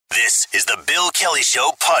This is the Bill Kelly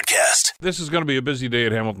Show podcast. This is going to be a busy day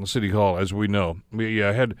at Hamilton City Hall, as we know. We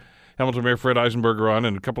had Hamilton Mayor Fred Eisenberger on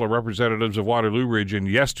and a couple of representatives of Waterloo Region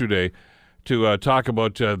yesterday to talk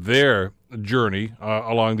about their journey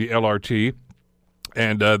along the LRT.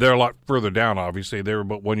 And they're a lot further down, obviously. They're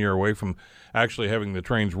about 1 year away from actually having the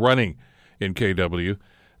trains running in KW.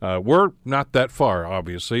 We're not that far,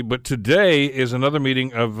 obviously, but today is another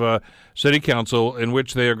meeting of City Council in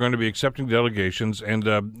which they are going to be accepting delegations,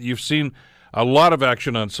 and you've seen a lot of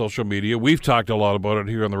action on social media. We've talked a lot about it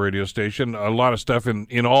here on the radio station, a lot of stuff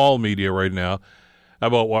in all media right now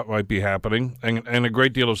about what might be happening, and a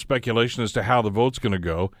great deal of speculation as to how the vote's going to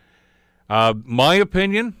go. My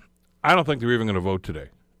opinion, I don't think they're even going to vote today.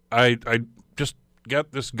 I just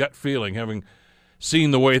get this gut feeling, having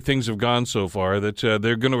seen the way things have gone so far, that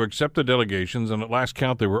they're going to accept the delegations, and at last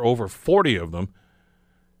count there were over 40 of them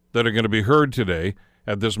that are going to be heard today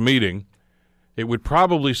at this meeting. It would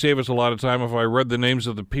probably save us a lot of time if I read the names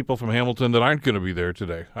of the people from Hamilton that aren't going to be there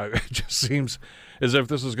today. It just seems as if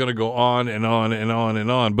this is going to go on and on and on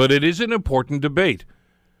and on. But it is an important debate.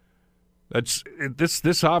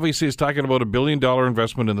 This obviously is talking about $1 billion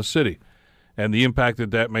investment in the city and the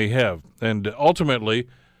impact that may have. And ultimately,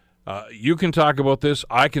 you can talk about this.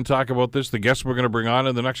 I can talk about this. The guests we're going to bring on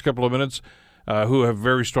in the next couple of minutes who have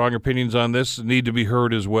very strong opinions on this need to be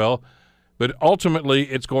heard as well. But ultimately,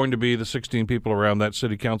 it's going to be the 16 people around that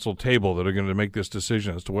city council table that are going to make this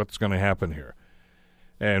decision as to what's going to happen here.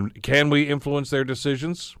 And can we influence their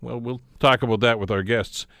decisions? Well, we'll talk about that with our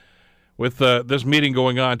guests. With this meeting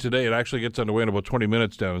going on today, it actually gets underway in about 20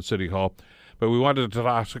 minutes down in City Hall. But we wanted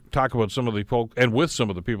to talk about some of the people, and with some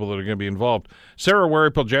of the people that are going to be involved. Sarah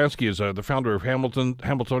Wary-Poljanski is the founder of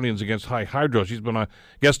Hamiltonians Against High Hydro. She's been a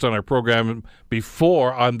guest on our program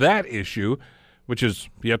before on that issue, which is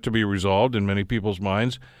yet to be resolved in many people's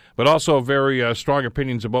minds, but also very strong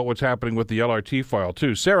opinions about what's happening with the LRT file,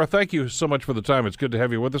 too. Sarah, thank you so much for the time. It's good to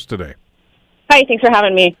have you with us today. Hi, thanks for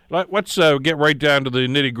having me. Let's get right down to the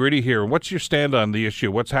nitty-gritty here. What's your stand on the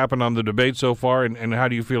issue? What's happened on the debate so far, and how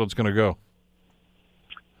do you feel it's going to go?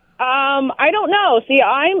 I don't know. See,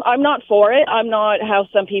 I'm not for it. I'm not how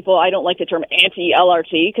some people, I don't like the term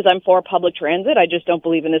anti-LRT because I'm for public transit. I just don't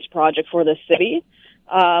believe in this project for the city.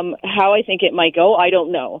 How I think it might go, I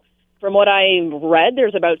don't know. From what I read,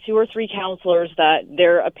 there's about 2 or 3 councillors that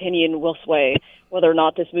their opinion will sway whether or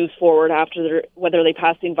not this moves forward after whether they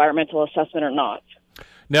pass the environmental assessment or not.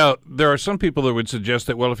 Now, there are some people that would suggest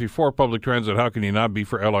that, well, if you're for public transit, how can you not be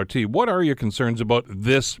for LRT? What are your concerns about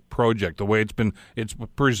this project, the way it's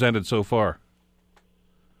presented so far?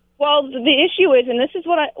 Well, the issue is, and this is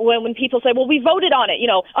when people say, well, we voted on it,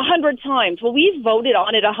 100 times. Well, we've voted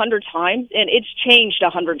on it 100 times, and it's changed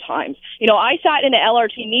 100 times. I sat in an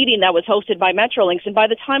LRT meeting that was hosted by Metrolinx, and by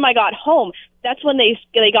the time I got home, that's when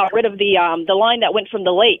they got rid of the line that went from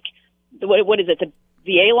the lake. What is it,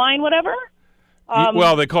 the A line, whatever?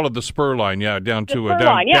 Well, they call it the spur line, down to the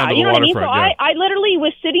waterfront. You know what I mean? So I literally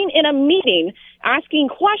was sitting in a meeting asking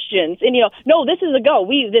questions, and no, this is a go.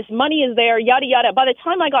 This money is there, yada yada. By the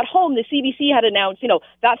time I got home, the CBC had announced,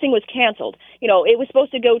 that thing was canceled. It was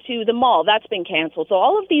supposed to go to the mall. That's been canceled. So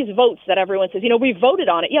all of these votes that everyone says, we voted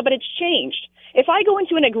on it. Yeah, but it's changed. If I go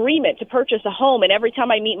into an agreement to purchase a home, and every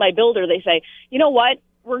time I meet my builder, they say, you know what?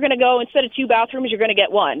 We're going to go, instead of 2 bathrooms, you're going to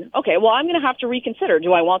get 1. Okay, well, I'm going to have to reconsider.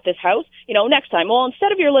 Do I want this house? Next time. Well,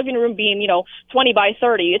 instead of your living room being, 20 by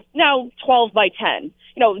 30, it's now 12 by 10.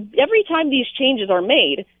 Every time these changes are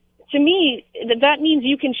made, to me, that means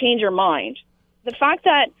you can change your mind. The fact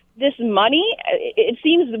that this money, it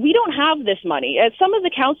seems we don't have this money. Some of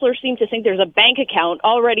the councillors seem to think there's a bank account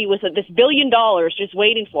already with this $1 billion just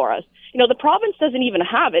waiting for us. The province doesn't even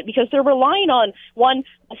have it because they're relying on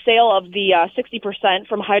a sale of the 60%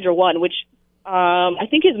 from Hydro One, which I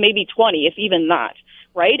think is maybe 20, if even that,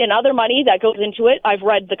 right? And other money that goes into it. I've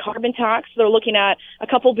read the carbon tax. They're looking at a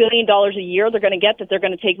couple $1 billion a year. They're going to get that. They're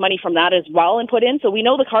going to take money from that as well and put in. So we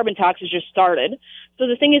know the carbon tax has just started. So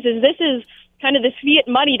the thing is this is kind of this fiat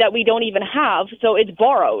money that we don't even have, so it's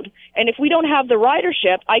borrowed. And if we don't have the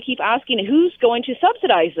ridership, I keep asking who's going to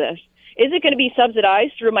subsidize this? Is it going to be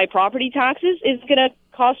subsidized through my property taxes? Is it going to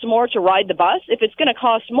cost more to ride the bus? If it's going to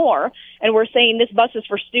cost more, and we're saying this bus is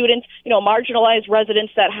for students, marginalized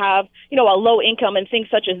residents that have, a low income and things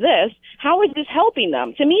such as this, how is this helping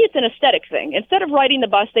them? To me, it's an aesthetic thing. Instead of riding the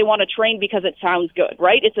bus, they want a train because it sounds good,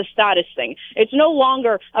 right? It's a status thing. It's no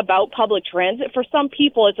longer about public transit. For some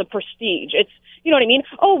people, it's a prestige. It's, you know what I mean?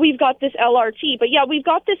 Oh, we've got this LRT. But yeah, we've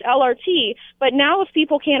got this LRT, but now if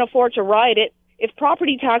people can't afford to ride it, if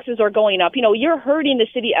property taxes are going up, you're hurting the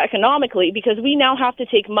city economically because we now have to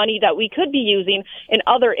take money that we could be using in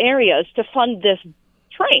other areas to fund this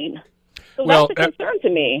train. So Well, that's a concern to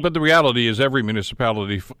me. But the reality is every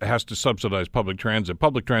municipality has to subsidize public transit.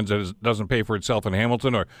 Public transit doesn't pay for itself in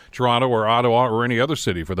Hamilton or Toronto or Ottawa or any other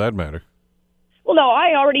city for that matter. Well, no,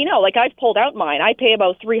 I already know. Like, I've pulled out mine. I pay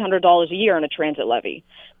about $300 a year on a transit levy.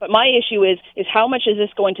 But my issue is how much is this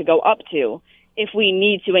going to go up to if we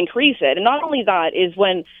need to increase it? And not only that is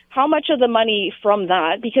how much of the money from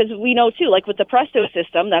that, because we know too, like with the Presto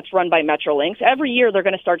system that's run by Metrolinx, every year they're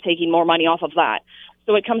going to start taking more money off of that.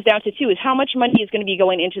 So it comes down to two, is how much money is going to be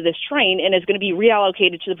going into this train and is going to be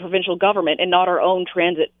reallocated to the provincial government and not our own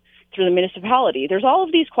transit through the municipality. There's all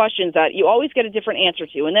of these questions that you always get a different answer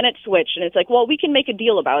to, and then it's switched, and it's like, well, we can make a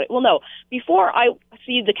deal about it. Well, no. Before I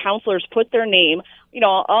see the councillors put their name,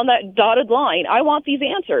 on that dotted line, I want these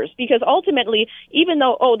answers, because ultimately, even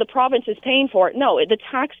though, the province is paying for it, no, the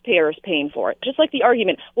taxpayer is paying for it. Just like the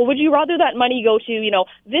argument, well, would you rather that money go to,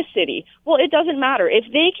 this city? Well, it doesn't matter. If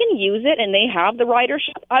they can use it and they have the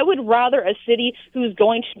ridership, I would rather a city who's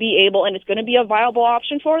going to be able, and it's going to be a viable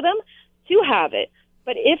option for them, to have it.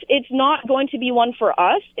 But if it's not going to be one for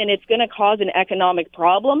us and it's going to cause an economic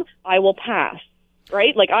problem, I will pass,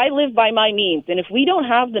 right? Like, I live by my means. And if we don't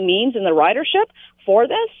have the means and the ridership for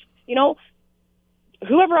this,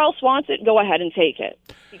 whoever else wants it, go ahead and take it.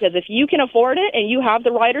 Because if you can afford it and you have the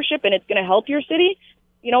ridership and it's going to help your city,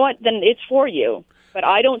 you know what, then it's for you. But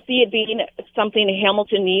I don't see it being something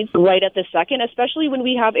Hamilton needs right at this second, especially when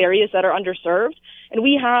we have areas that are underserved. And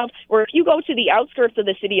we have, where if you go to the outskirts of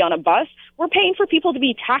the city on a bus, we're paying for people to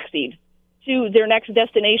be taxied to their next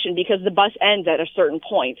destination because the bus ends at a certain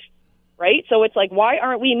point, right? So it's like, why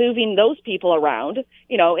aren't we moving those people around,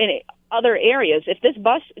 in other areas? If the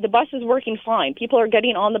bus is working fine, people are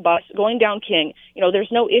getting on the bus, going down King, there's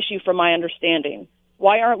no issue from my understanding.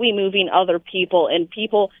 Why aren't we moving other people and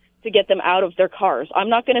people to get them out of their cars? I'm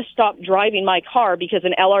not going to stop driving my car because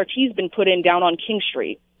an LRT's been put in down on King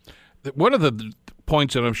Street. One of the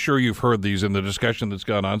points, and I'm sure you've heard these in the discussion that's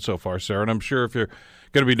gone on so far, Sarah, and I'm sure if you're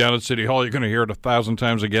going to be down at City Hall, you're going to hear it 1,000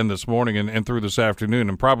 times again this morning and through this afternoon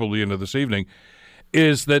and probably into this evening,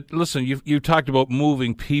 is that, listen, you talked about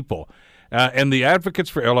moving people. And the advocates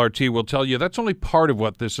for LRT will tell you that's only part of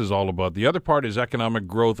what this is all about. The other part is economic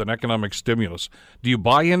growth and economic stimulus. Do you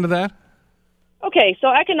buy into that? Okay, so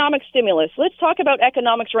economic stimulus. Let's talk about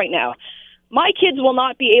economics right now. My kids will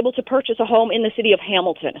not be able to purchase a home in the city of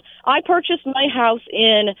Hamilton. I purchased my house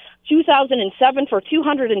in 2007 for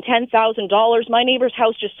 $210,000. My neighbor's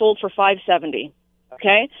house just sold for $570,000.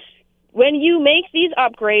 Okay? When you make these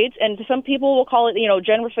upgrades, and some people will call it,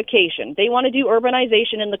 gentrification, they want to do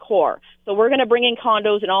urbanization in the core. So we're going to bring in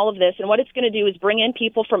condos and all of this, and what it's going to do is bring in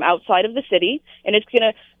people from outside of the city, and it's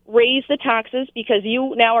going to raise the taxes because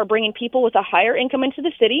you now are bringing people with a higher income into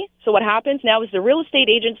the city. So what happens now is the real estate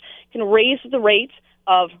agents can raise the rates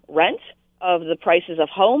of rent, of the prices of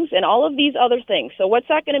homes, and all of these other things. So what's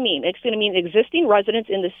that going to mean? It's going to mean existing residents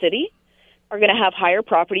in the city are going to have higher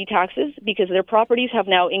property taxes because their properties have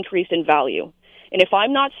now increased in value. And if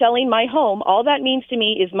I'm not selling my home, all that means to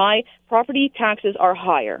me is my property taxes are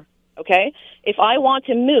higher, okay? If I want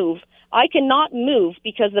to move, I cannot move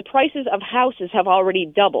because the prices of houses have already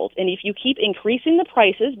doubled. And if you keep increasing the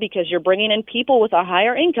prices because you're bringing in people with a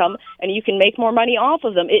higher income and you can make more money off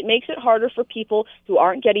of them, it makes it harder for people who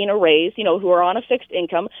aren't getting a raise, who are on a fixed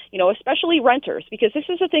income, especially renters. Because this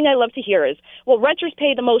is the thing I love to hear is, well, renters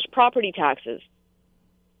pay the most property taxes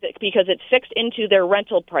because it's fixed into their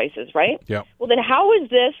rental prices, right? Yeah. Well, then how is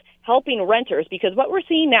this helping renters? Because what we're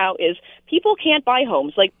seeing now is people can't buy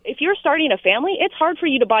homes. Like, if you're starting a family, it's hard for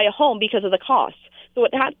you to buy a home because of the costs. So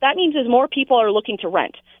what that means is more people are looking to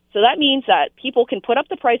rent. So that means that people can put up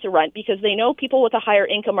the price of rent because they know people with a higher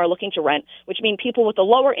income are looking to rent, which means people with a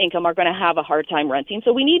lower income are going to have a hard time renting.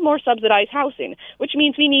 So we need more subsidized housing, which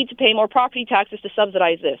means we need to pay more property taxes to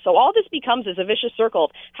subsidize this. So all this becomes is a vicious circle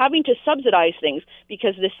of having to subsidize things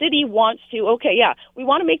because the city wants to, we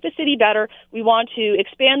want to make the city better. We want to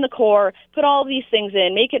expand the core, put all these things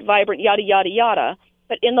in, make it vibrant, yada, yada, yada.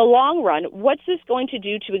 But in the long run, what's this going to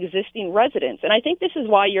do to existing residents? And I think this is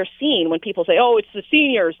why you're seeing when people say, oh, it's the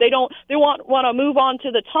seniors. They want to move on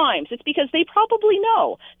to the times. It's because they probably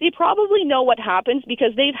know. They probably know what happens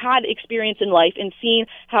because they've had experience in life and seen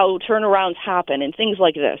how turnarounds happen and things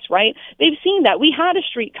like this, right? They've seen that. We had a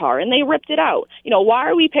streetcar and they ripped it out. Why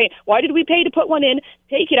are we paying? Why did we pay to put one in,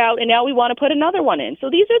 take it out, and now we want to put another one in? So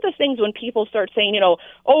these are the things when people start saying,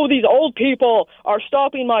 oh, these old people are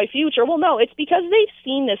stopping my future. Well, no, it's because they've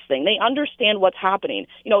seen this thing. They understand what's happening.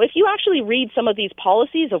 If you actually read some of these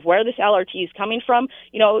policies of where this LRT is coming from,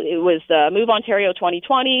 it was Move Ontario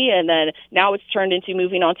 2020, and then now it's turned into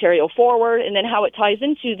Moving Ontario Forward, and then how it ties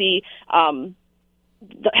into the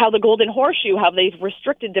how the Golden Horseshoe, how they've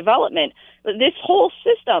restricted development. This whole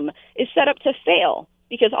system is set up to fail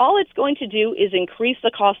because all it's going to do is increase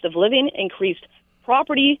the cost of living, increase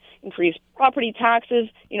property taxes.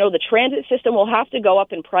 The transit system will have to go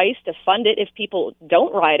up in price to fund it if people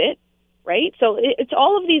don't ride it, right? So it's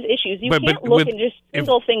all of these issues. You can't look and just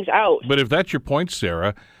single things out. But if that's your point,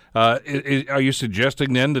 Sarah, are you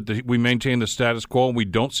suggesting then that we maintain the status quo and we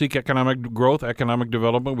don't seek economic growth, economic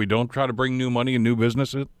development? We don't try to bring new money and new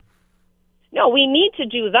businesses? No, we need to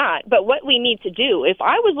do that. But what we need to do, if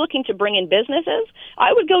I was looking to bring in businesses,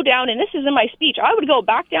 I would go down, and this is in my speech, I would go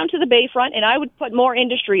back down to the Bayfront and I would put more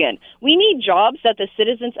industry in. We need jobs that the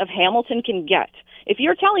citizens of Hamilton can get. If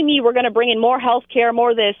you're telling me we're going to bring in more health care,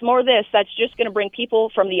 more this, that's just going to bring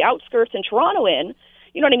people from the outskirts in Toronto in,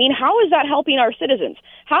 you know what I mean? How is that helping our citizens?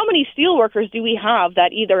 How many steelworkers do we have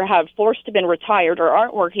that either have forced to been retired or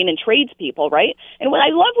aren't working in tradespeople, right? And I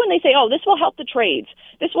love when they say, oh, this will help the trades.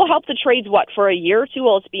 This will help the trades, for a year or two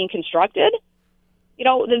while it's being constructed?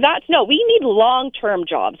 No, we need long-term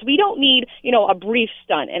jobs. We don't need, a brief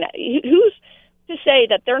stunt. And who's to say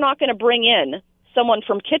that they're not going to bring in someone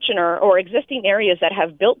from Kitchener or existing areas that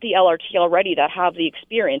have built the LRT already, that have the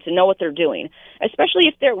experience and know what they're doing,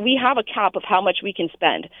 especially if we have a cap of how much we can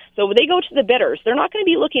spend. So when they go to the bidders, they're not going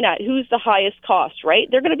to be looking at who's the highest cost, right?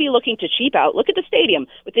 They're going to be looking to cheap out. Look at the stadium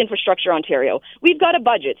with Infrastructure Ontario. We've got a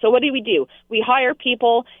budget. So what do? We hire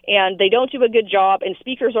people and they don't do a good job and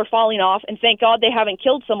speakers are falling off, and thank God they haven't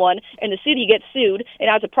killed someone and the city gets sued, and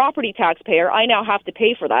as a property taxpayer, I now have to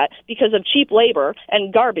pay for that because of cheap labor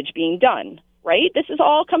and garbage being done. Right? This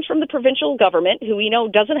all comes from the provincial government, who we know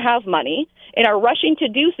doesn't have money and are rushing to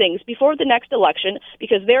do things before the next election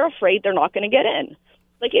because they're afraid they're not going to get in.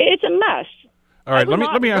 It's a mess. All right,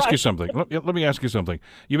 let me ask you something. Let me ask you something.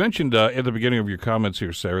 You mentioned at the beginning of your comments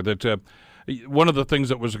here, Sarah, that one of the things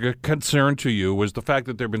that was a concern to you was the fact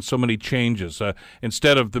that there have been so many changes.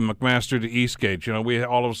 Instead of the McMaster to Eastgate, we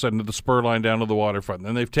all of a sudden the spur line down to the waterfront, and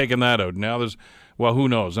then they've taken that out. Now there's, who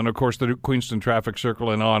knows? And of course the Queenston traffic circle,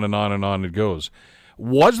 and on and on and on it goes.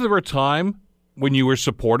 Was there a time when you were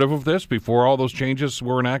supportive of this before all those changes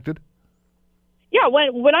were enacted? Yeah,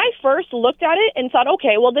 when I first looked at it and thought,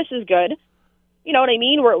 okay, well, this is good. You know what I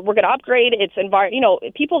mean? We're going to upgrade. It's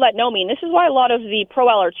people that know me. And this is why a lot of the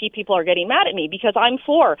pro-LRT people are getting mad at me, because I'm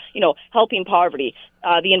for, helping poverty,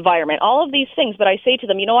 the environment, all of these things. But I say to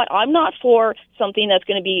them, you know what? I'm not for something that's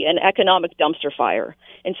going to be an economic dumpster fire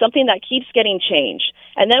and something that keeps getting changed.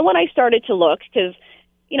 And then when I started to look, because,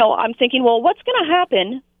 I'm thinking, well, what's going to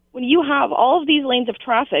happen when you have all of these lanes of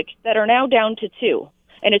traffic that are now down to 2?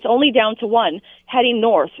 And it's only down to 1 heading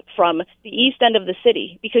north from the east end of the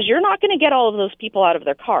city, because you're not going to get all of those people out of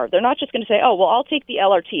their car. They're not just going to say, oh, well, I'll take the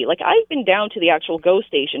LRT. I've been down to the actual GO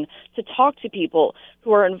station to talk to people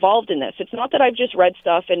who are involved in this. It's not that I've just read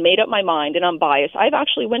stuff and made up my mind and I'm biased. I've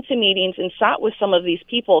actually went to meetings and sat with some of these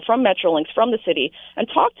people from Metrolinx, from the city, and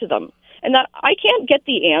talked to them. And that I can't get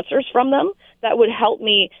the answers from them that would help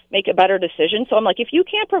me make a better decision. So I'm like, if you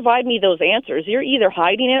can't provide me those answers, you're either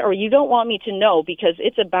hiding it or you don't want me to know because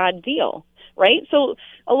it's a bad deal, right? So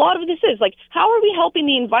a lot of this is how are we helping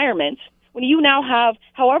the environment when you now have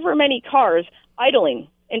however many cars idling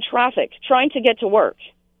in traffic trying to get to work?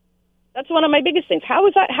 That's one of my biggest things. How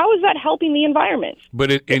is that helping the environment?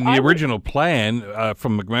 But in the original plan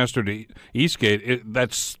from McMaster to Eastgate,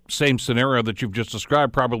 that same scenario that you've just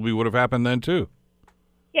described probably would have happened then too.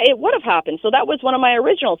 Yeah, it would have happened. So that was one of my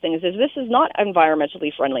original things, is this is not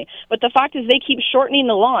environmentally friendly. But the fact is they keep shortening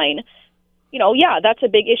the line. That's a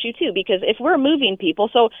big issue too, because if we're moving people,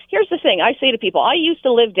 so here's the thing. I say to people, I used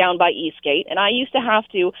to live down by Eastgate, and I used to have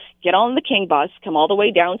to get on the King bus, come all the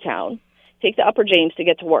way downtown, take the Upper James to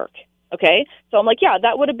get to work. Okay? So I'm like, yeah,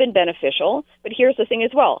 that would have been beneficial. But here's the thing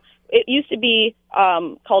as well. It used to be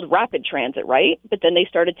called rapid transit, right? But then they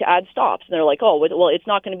started to add stops. And they're like, oh, well, it's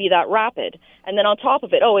not going to be that rapid. And then on top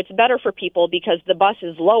of it, oh, it's better for people because the bus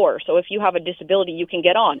is lower. So if you have a disability, you can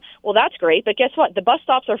get on. Well, that's great. But guess what? The bus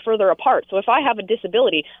stops are further apart. So if I have a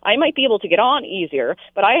disability, I might be able to get on easier.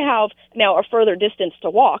 But I have now a further distance to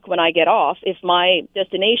walk when I get off if my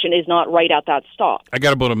destination is not right at that stop. I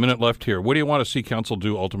got about a minute left here. What do you want to see council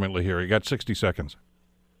do ultimately here? You got 60 seconds.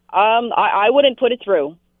 I wouldn't put it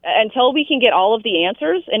through until we can get all of the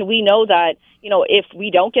answers, and we know that, if we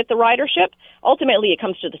don't get the ridership, ultimately it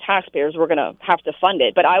comes to the taxpayers. We're going to have to fund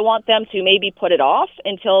it. But I want them to maybe put it off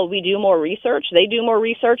until we do more research. They do more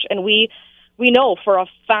research, and we know for a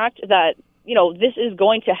fact that, this is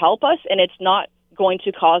going to help us, and it's not going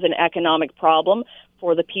to cause an economic problem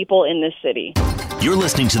for the people in this city. You're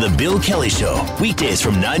listening to The Bill Kelly Show, weekdays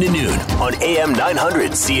from 9 to noon on AM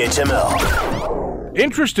 900 CHML.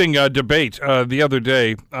 Interesting debate the other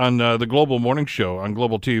day on the Global Morning Show on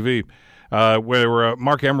Global TV, where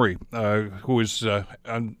Mark Emery, who is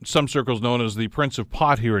in some circles known as the Prince of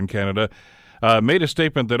Pot here in Canada, made a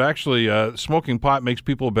statement that actually smoking pot makes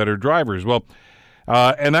people better drivers. Well,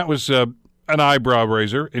 and that was an eyebrow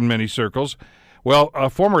raiser in many circles. Well,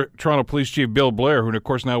 former Toronto Police Chief Bill Blair, who of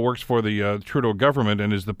course now works for the Trudeau government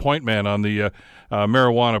and is the point man on the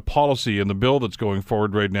marijuana policy and the bill that's going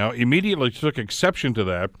forward right now, immediately took exception to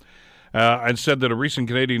that and said that a recent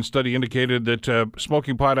Canadian study indicated that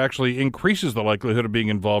smoking pot actually increases the likelihood of being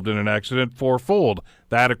involved in an accident fourfold.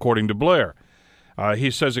 That, according to Blair. He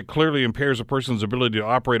says it clearly impairs a person's ability to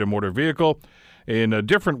operate a motor vehicle in a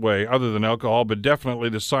different way other than alcohol, but definitely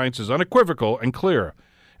the science is unequivocal and clear.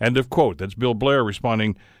 End of quote. That's Bill Blair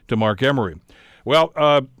responding to Mark Emery.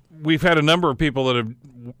 Well, we've had a number of people that have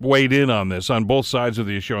weighed in on this on both sides of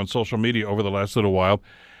the issue on social media over the last little while.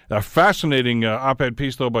 A fascinating op-ed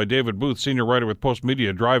piece, though, by David Booth, senior writer with Post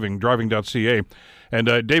Media, driving.ca.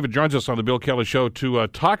 And David joins us on the Bill Kelly Show to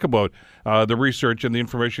talk about the research and the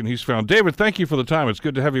information he's found. David, thank you for the time. It's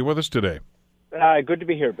good to have you with us today. Good to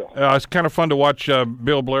be here, Bill. It's kind of fun to watch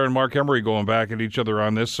Bill Blair and Mark Emery going back at each other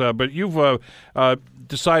on this, but you've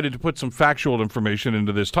decided to put some factual information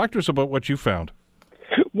into this. Talk to us about what you found.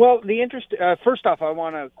 Well, first off, I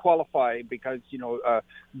want to qualify because,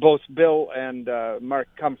 both Bill and Mark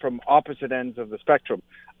come from opposite ends of the spectrum.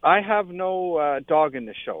 I have no dog in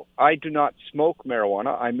the show. I do not smoke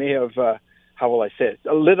marijuana. I may have, how will I say it,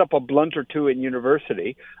 lit up a blunt or two in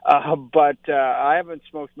university, but I haven't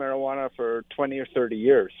smoked marijuana for 20 or 30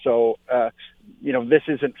 years. So, this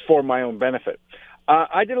isn't for my own benefit.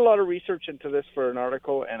 I did a lot of research into this for an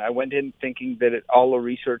article, and I went in thinking that all the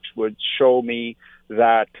research would show me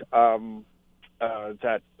that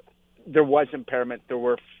that there was impairment. There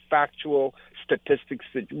were factual statistics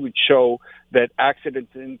that would show that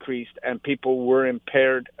accidents increased and people were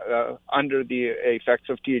impaired under the effects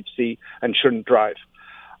of THC and shouldn't drive.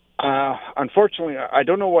 Unfortunately, I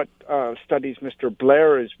don't know what studies Mr.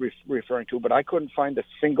 Blair is referring to, but I couldn't find a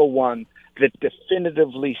single one that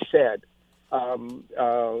definitively said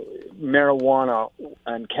marijuana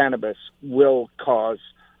and cannabis will cause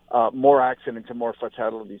more accidents and more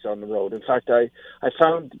fatalities on the road. In fact, I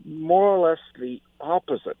found more or less the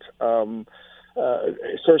opposite.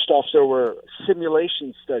 First off, there were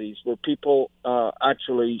simulation studies where people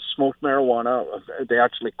actually smoked marijuana. They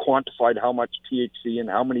actually quantified how much THC and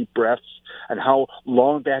how many breaths and how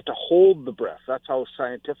long they had to hold the breath. That's how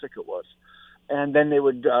scientific it was. And then they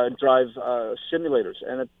would drive simulators.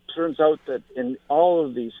 And it turns out that in all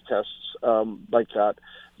of these tests like that,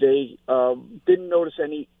 they didn't notice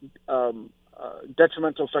any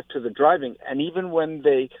detrimental effect to the driving. And even when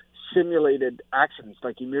they simulated accidents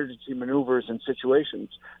like emergency maneuvers and situations,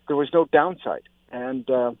 there was no downside. And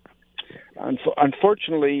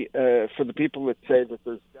unfortunately, for the people that say that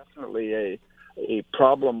there's definitely a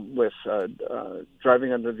problem with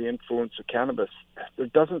driving under the influence of cannabis, there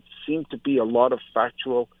doesn't seem to be a lot of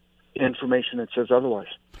factual information that says otherwise.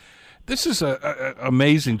 This is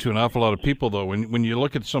amazing to an awful lot of people, though, when you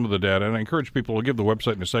look at some of the data, and I encourage people to give the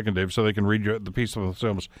website in a second, Dave, so they can read the piece of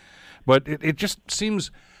themselves. But it just seems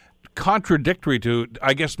contradictory to,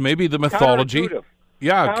 I guess, maybe the mythology.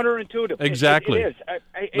 Yeah, counterintuitive. Exactly. It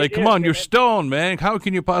is. Come on, you're stoned, man. How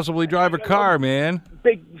can you possibly drive a car, man?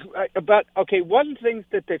 But one of the things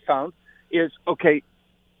that they found is,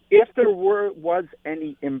 if there was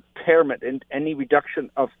any impairment and any reduction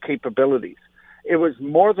of capabilities, it was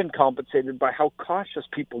more than compensated by how cautious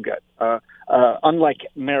people get. Unlike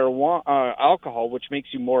marijuana, alcohol, which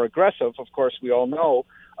makes you more aggressive, of course, we all know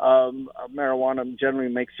marijuana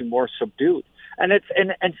generally makes you more subdued. And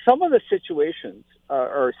some of the situations,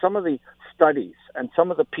 or some of the studies, and some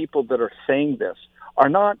of the people that are saying this are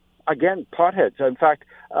not, again, potheads. In fact,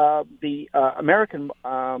 the American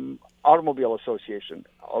Automobile Association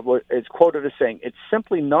is quoted as saying, "It's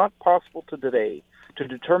simply not possible today to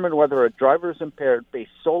determine whether a driver is impaired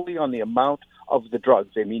based solely on the amount of the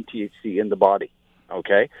drugs," they mean THC, in the body.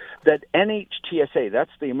 Okay? That NHTSA,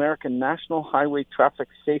 that's the American National Highway Traffic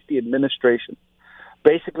Safety Administration,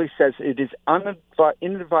 basically says it is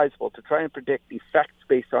inadvisable to try and predict effects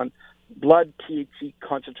based on blood THC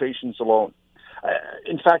concentrations alone.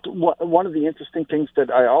 In fact, one of the interesting things that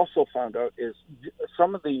I also found out is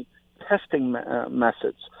some of the testing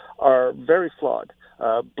methods are very flawed.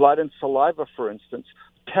 Blood and saliva, for instance,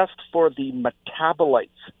 test for the metabolites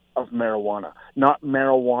of marijuana, not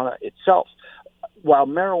marijuana itself. While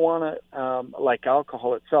marijuana, like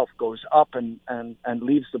alcohol itself, goes up and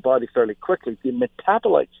leaves the body fairly quickly, the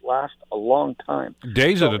metabolites last a long time.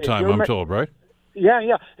 Days at a time, I'm told, right?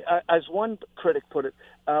 Yeah. As one critic put it,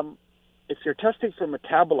 if you're testing for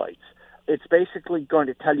metabolites, it's basically going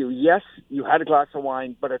to tell you, yes, you had a glass of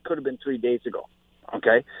wine, but it could have been 3 days ago.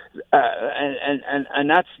 Okay, and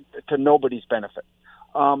that's to nobody's benefit.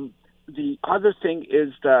 The other thing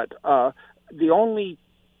is that the only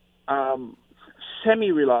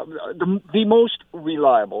semi-reliable, the most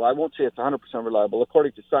reliable, I won't say it's 100% reliable,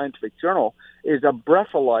 according to Scientific Journal, is a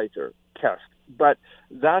breathalyzer test. But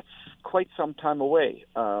that's quite some time away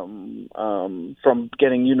from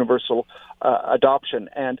getting universal adoption.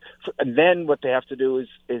 And then what they have to do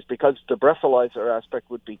is because the breathalyzer aspect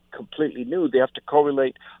would be completely new, they have to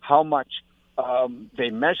correlate how much they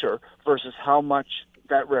measure versus how much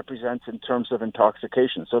that represents in terms of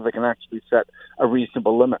intoxication, so they can actually set a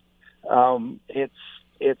reasonable limit.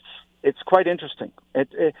 It's quite interesting.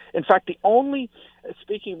 In fact,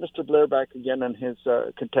 speaking of Mr. Blair back again on his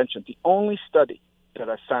contention, the only study that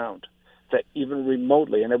I found that even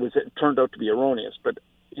remotely, and it turned out to be erroneous, but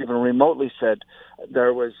even remotely said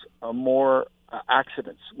there was more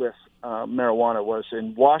accidents with marijuana was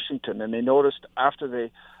in Washington, and they noticed after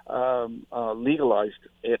they legalized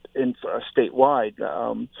it statewide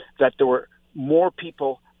that there were more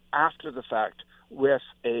people after the fact with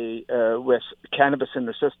cannabis in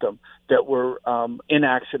the system that were in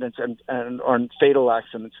accidents and on fatal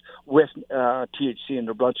accidents with THC in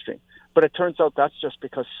their bloodstream. But it turns out that's just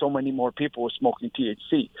because so many more people were smoking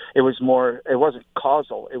THC. It wasn't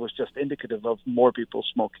causal. It was just indicative of more people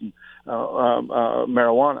smoking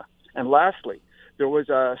marijuana. And lastly, there was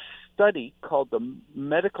a study called the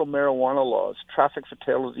Medical Marijuana Laws, Traffic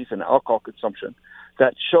Fatalities and Alcohol Consumption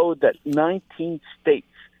that showed that 19 states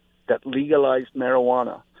that legalized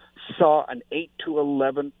marijuana saw an 8 to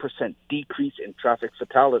 11% decrease in traffic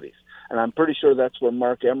fatalities. And I'm pretty sure that's where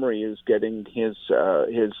Mark Emery is getting his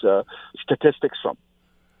statistics from.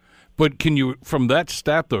 But can you, from that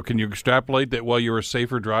stat though, can you extrapolate that while you're a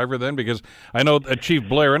safer driver then? Because I know Chief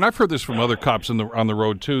Blair, and I've heard this from other cops on the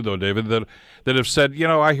road too, though, David, that have said,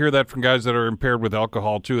 I hear that from guys that are impaired with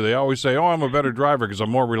alcohol too. They always say, "Oh, I'm a better driver because I'm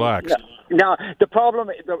more relaxed." Yeah. Now, the problem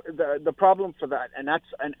for that,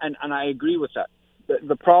 and I agree with that.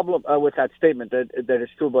 The problem with that statement that is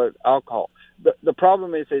true about alcohol. The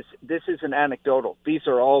problem is this isn't anecdotal. These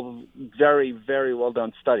are all very, very well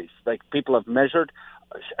done studies. Like, people have measured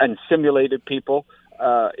and simulated people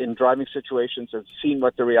in driving situations and seen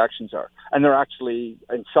what the reactions are. And they're actually,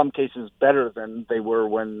 in some cases, better than they were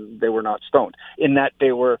when they were not stoned. In that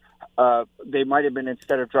they might have been,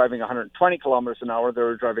 instead of driving 120 kilometers an hour, they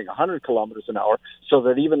were driving 100 kilometers an hour, so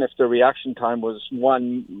that even if the reaction time was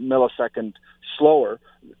 1 millisecond slower,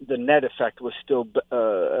 the net effect was still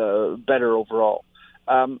better overall.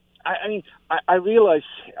 I realize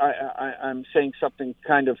I'm saying something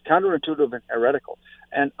kind of counterintuitive and heretical.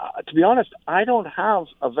 And to be honest, I don't have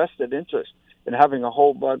a vested interest in having a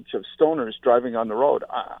whole bunch of stoners driving on the road.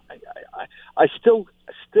 I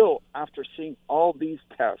still, after seeing all these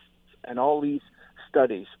tests and all these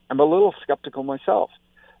studies, I'm a little skeptical myself.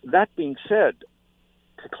 That being said,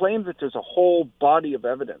 to claim that there's a whole body of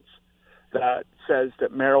evidence that says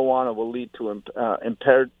that marijuana will lead to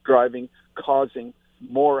impaired driving, causing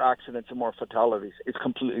more accidents and more fatalities, it's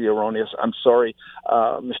completely erroneous. I'm sorry,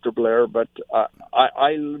 Mr. Blair, but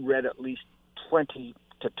I read at least 20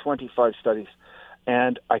 to 25 studies,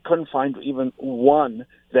 and I couldn't find even one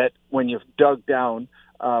that, when you've dug down,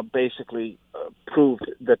 basically proved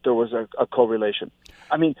that there was a correlation.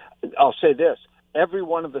 I mean, I'll say this. Every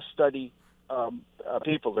one of the study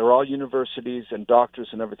people, they're all universities and doctors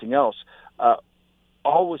and everything else,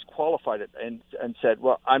 always qualified it and said,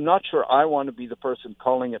 well, I'm not sure I want to be the person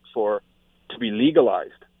calling it to be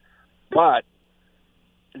legalized, but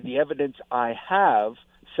the evidence I have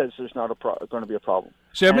says there's not going to be a problem.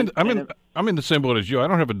 See, I'm in the same boat as you. I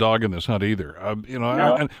don't have a dog in this hunt either.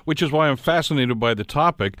 No. Which is why I'm fascinated by the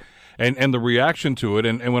topic and the reaction to it.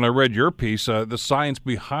 And when I read your piece, the science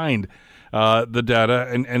behind the data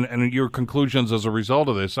and your conclusions as a result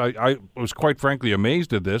of this, I was quite frankly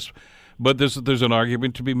amazed at this. But there's an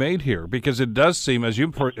argument to be made here, because it does seem, as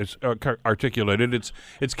you articulated, it's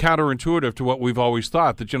counterintuitive to what we've always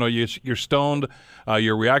thought, that you're stoned,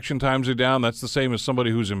 your reaction times are down. That's the same as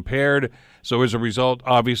somebody who's impaired. So as a result,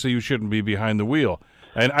 obviously you shouldn't be behind the wheel.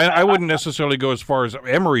 And I wouldn't necessarily go as far as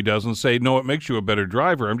Emery does and say, no, it makes you a better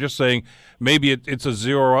driver. I'm just saying maybe it's a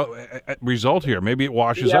zero result here. Maybe it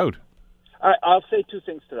washes out. I'll say two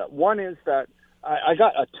things to that. One is that I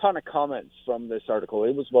got a ton of comments from this article.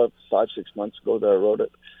 It was about 5-6 months ago that I wrote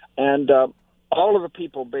it. And all of the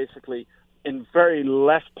people basically, in very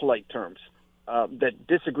less polite terms, that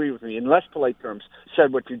disagree with me, in less polite terms,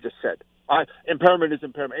 said what you just said. Impairment is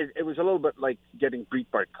impairment. It was a little bit like getting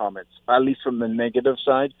Breitbart comments, at least from the negative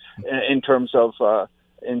side, in terms of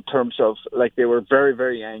like they were very,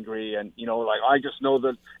 very angry, and like I just know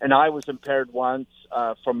that, and I was impaired once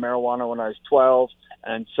from marijuana when I was 12,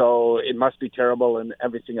 and so it must be terrible and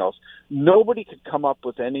everything else. Nobody could come up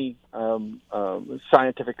with any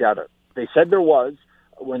scientific data. They said there was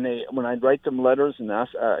when I'd write them letters and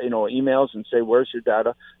ask emails and say, where's your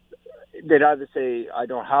data? They'd either say I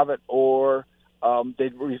don't have it, or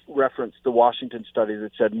they'd reference the Washington study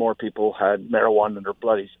that said more people had marijuana in their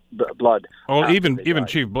blood. Well, even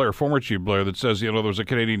Chief Blair, former Chief Blair, that says there was a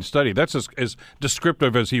Canadian study. That's as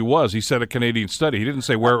descriptive as he was. He said a Canadian study. He didn't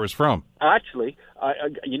say where it was from. Actually,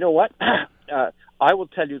 you know what? I will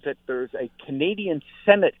tell you that there's a Canadian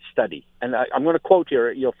Senate study, and I'm going to quote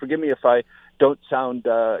here. You'll forgive me if I don't sound,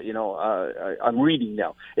 I'm reading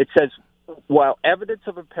now. It says, while evidence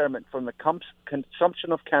of impairment from the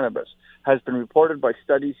consumption of cannabis has been reported by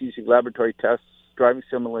studies using laboratory tests, driving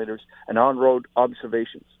simulators, and on-road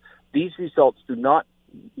observations, these results do not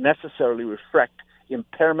necessarily reflect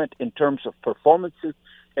impairment in terms of performance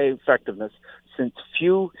effectiveness, since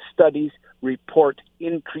few studies report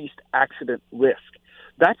increased accident risk.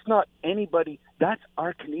 That's not anybody. That's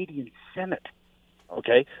our Canadian Senate.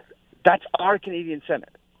 Okay? That's our Canadian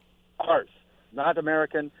Senate. Ours. Not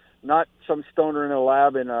American, not some stoner in a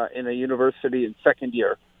lab in a university in second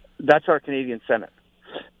year. That's our Canadian Senate.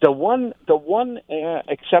 The one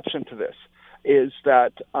exception to this is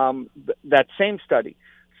that that same study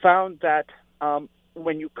found that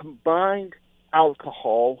when you combined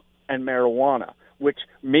alcohol and marijuana, which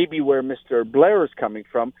may be where Mr. Blair is coming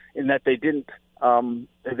from, in that they didn't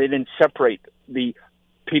separate the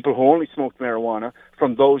people who only smoked marijuana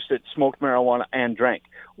from those that smoked marijuana and drank.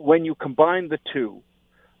 When you combine the two,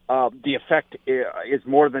 the effect is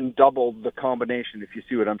more than double the combination, if you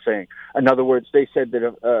see what I'm saying. In other words, they said that,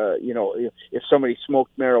 if somebody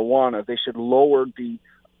smoked marijuana, they should lower the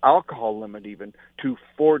alcohol limit even to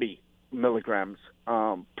 40 milligrams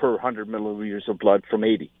per 100 milliliters of blood from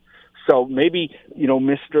 80. So maybe,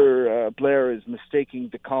 Mr. Blair is mistaking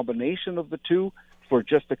the combination of the two for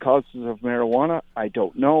just the causes of marijuana. I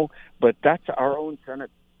don't know, but that's our own Senate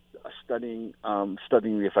studying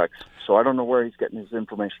the effects. So I don't know where he's getting his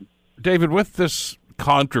information. David, with this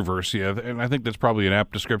controversy, and I think that's probably an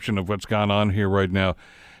apt description of what's gone on here right now,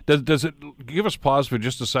 does it give us pause for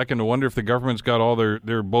just a second to wonder if the government's got all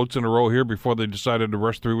their boats in a row here before they decided to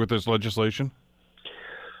rush through with this legislation?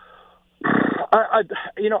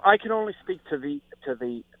 I can only speak to the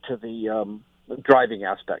driving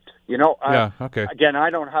aspect. Yeah. Okay. Again, I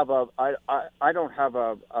don't have a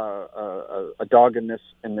dog in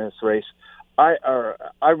this race.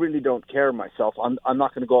 I really don't care myself. I'm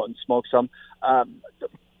not going to go out and smoke some.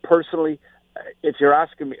 Personally, if you're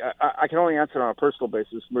asking me, I can only answer on a personal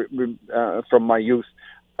basis from my youth.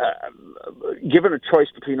 Given a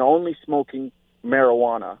choice between only smoking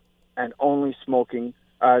marijuana and only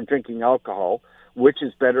drinking alcohol, which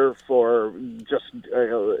is better for just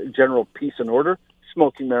general peace and order?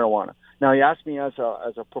 Smoking marijuana. Now, you ask me as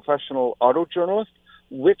a professional auto journalist,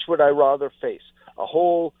 which would I rather face? A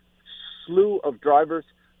whole slew of drivers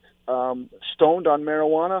stoned on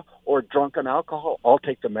marijuana or drunk on alcohol? I'll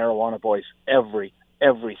take the marijuana boys every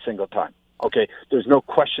single time. Okay, there's no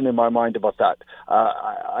question in my mind about that.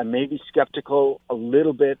 I may be skeptical a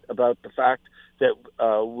little bit about the fact that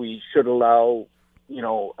we should allow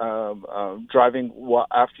driving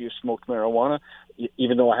after you smoked marijuana,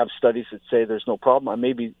 even though I have studies that say there's no problem. I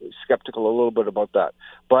may be skeptical a little bit about that.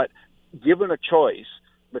 But given a choice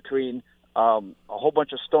between a whole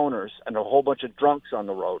bunch of stoners and a whole bunch of drunks on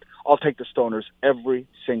the road, I'll take the stoners every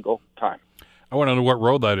single time. I want to know what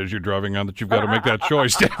road that is you're driving on that you've got to make that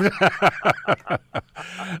choice.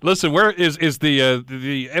 Listen, where is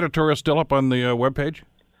the editorial still up on the webpage?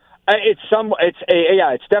 It's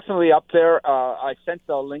definitely up there. I sent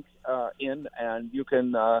the link in, and you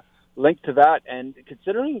can link to that. And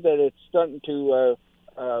considering that it's starting to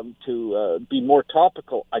be more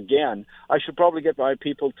topical again, I should probably get my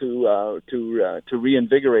people to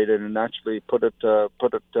reinvigorate it and actually put it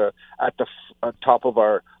at the top of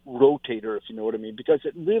our rotator, if you know what I mean, because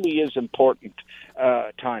it really is important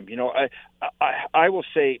time. I will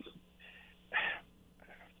say.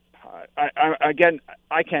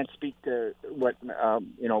 I can't speak to what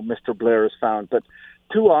Mr. Blair has found, but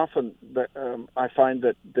too often I find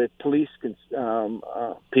that the police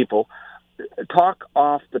people talk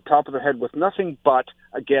off the top of their head with nothing but,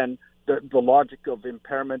 again, the logic of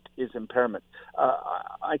impairment is impairment.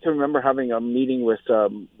 I can remember having a meeting with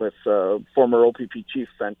former OPP Chief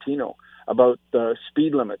Fantino about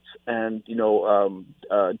speed limits and,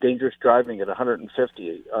 dangerous driving at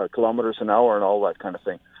 150 kilometers an hour and all that kind of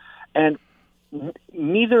thing. And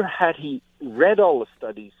neither had he read all the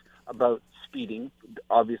studies about speeding,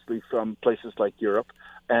 obviously from places like Europe,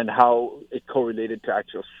 and how it correlated to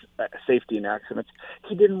actual safety in accidents.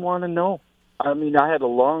 He didn't want to know. I mean, I had a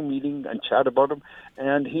long meeting and chat about him,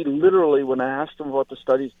 and he literally, when I asked him about the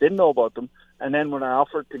studies, didn't know about them. And then when I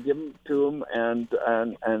offered to give them to him and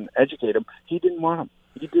educate him, he didn't want them.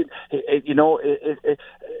 He did. It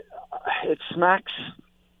smacks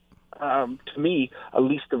to me at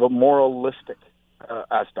least of a moralistic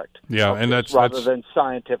aspect. Yeah, and that's rather than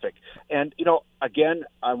scientific. And again,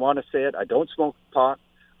 I want to say it. I don't smoke pot,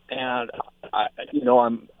 and I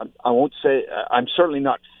won't say I'm certainly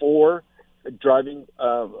not for driving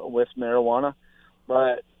with marijuana,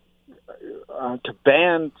 but to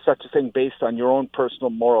ban such a thing based on your own personal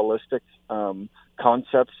moralistic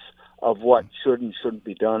concepts of what should and shouldn't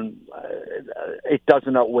be done, it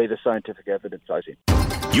doesn't outweigh the scientific evidence, I think.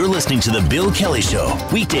 You're listening to The Bill Kelly Show,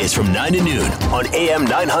 weekdays from 9 to noon on AM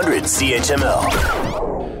 900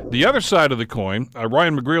 CHML. The other side of the coin,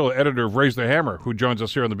 Ryan McGreal, editor of Raise the Hammer, who joins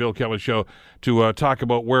us here on The Bill Kelly Show to talk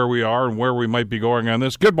about where we are and where we might be going on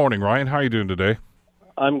this. Good morning, Ryan. How are you doing today?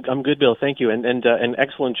 I'm good, Bill. Thank you, and an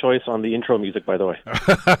excellent choice on the intro music, by the way.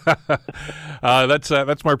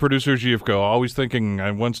 That's my producer Givko, always thinking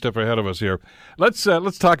one step ahead of us here. Let's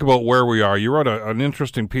talk about where we are. You wrote an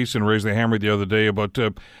interesting piece in Raise the Hammer the other day about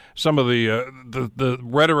some of the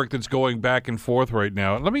rhetoric that's going back and forth right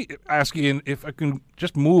now. Let me ask you if I can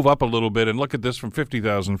just move up a little bit and look at this from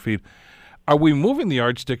 50,000 feet. Are we moving the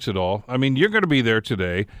yardsticks at all? I mean, you're going to be there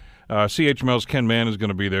today. CHML's Ken Mann is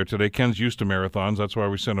going to be there today. Ken's used to marathons. That's why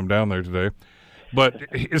we sent him down there today. But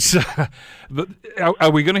are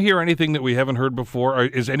we going to hear anything that we haven't heard before?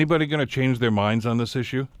 Is anybody going to change their minds on this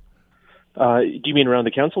issue? Do you mean around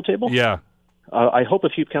the council table? Yeah. I hope a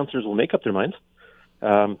few councillors will make up their minds.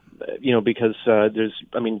 Because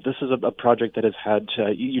this is a project that has had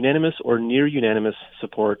unanimous or near unanimous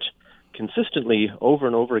support consistently over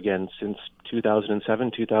and over again since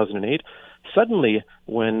 2007, 2008. Suddenly,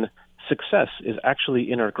 when success is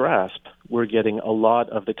actually in our grasp, we're getting a lot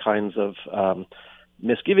of the kinds of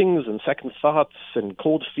misgivings and second thoughts and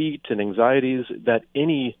cold feet and anxieties that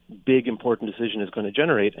any big important decision is going to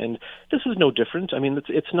generate. And this is no different. I mean,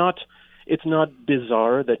 it's not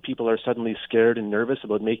bizarre that people are suddenly scared and nervous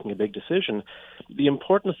about making a big decision. The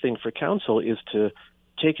important thing for council is to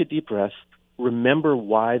take a deep breath, remember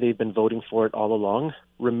why they've been voting for it all along,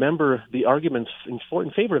 remember the arguments in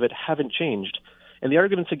favor of it haven't changed, and the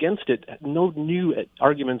arguments against it, no new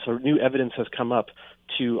arguments or new evidence has come up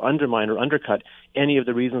to undermine or undercut any of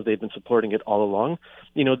the reasons they've been supporting it all along.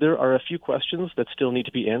 There are a few questions that still need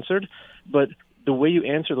to be answered, but the way you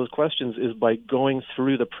answer those questions is by going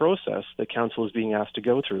through the process that council is being asked to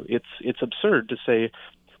go through. It's absurd to say,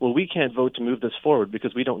 well, we can't vote to move this forward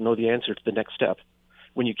because we don't know the answer to the next step,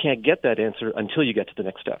 when you can't get that answer until you get to the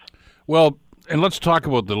next step. Well, and let's talk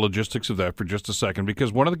about the logistics of that for just a second,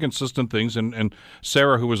 because one of the consistent things, and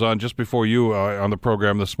Sarah, who was on just before you on the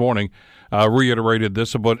program this morning, reiterated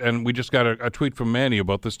this about, and we just got a tweet from Manny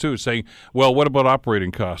about this too, saying, well, what about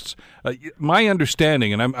operating costs? My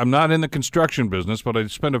understanding, and I'm not in the construction business, but I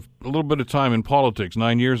spent a little bit of time in politics,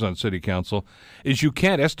 9 years on city council, is you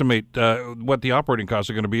can't estimate what the operating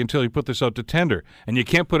costs are going to be until you put this out to tender, and you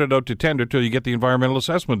can't put it out to tender until you get the environmental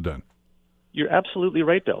assessment done. You're absolutely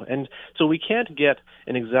right, Bill. And so we can't get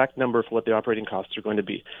an exact number for what the operating costs are going to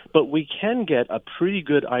be, but we can get a pretty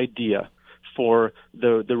good idea for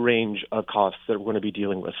the range of costs that we're going to be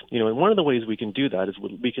dealing with. And one of the ways we can do that is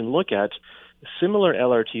we can look at similar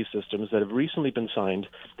LRT systems that have recently been signed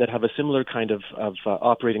that have a similar kind of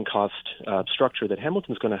operating cost structure that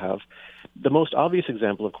Hamilton's going to have. The most obvious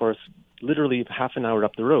example, of course, literally half an hour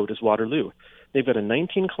up the road is Waterloo. They've got a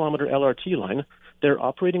 19-kilometer LRT line. Their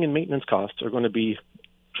operating and maintenance costs are going to be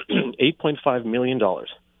 $8.5 million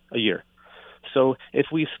a year. So if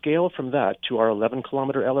we scale from that to our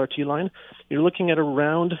 11-kilometer LRT line, you're looking at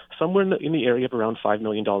around somewhere in the area of around $5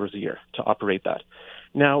 million a year to operate that.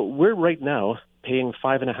 Now, we're right now paying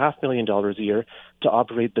 $5.5 million a year to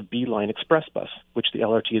operate the B-Line Express bus, which the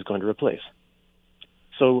LRT is going to replace.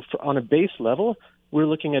 So on a base level, we're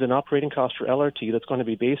looking at an operating cost for LRT that's going to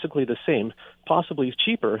be basically the same, possibly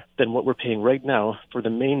cheaper than what we're paying right now for the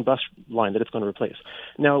main bus line that it's going to replace.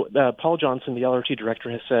 Now, Paul Johnson, the LRT director,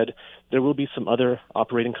 has said there will be some other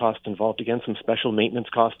operating costs involved, again, some special maintenance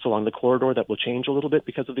costs along the corridor that will change a little bit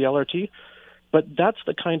because of the LRT. But that's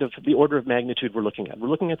the order of magnitude we're looking at. We're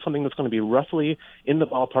looking at something that's going to be roughly in the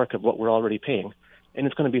ballpark of what we're already paying. and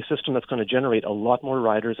it's going to be a system that's going to generate a lot more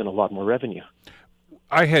riders and a lot more revenue.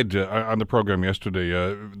 I had on the program yesterday,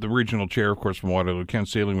 the regional chair, of course, from Waterloo, Ken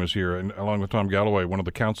Sealing, was here, and along with Tom Galloway, one of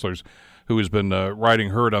the councillors who has been riding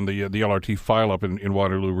herd on the LRT file up in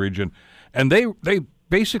Waterloo region. And they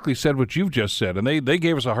basically said what you've just said, and they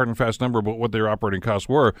gave us a hard and fast number about what their operating costs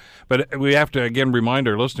were. But we have to, again, remind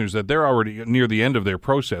our listeners that they're already near the end of their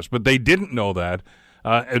process. But they didn't know that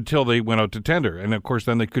until they went out to tender. And, of course,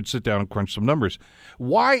 then they could sit down and crunch some numbers.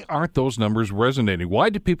 Why aren't those numbers resonating? Why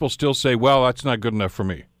do people still say, well, that's not good enough for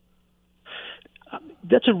me?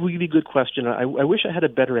 That's a really good question. I wish I had a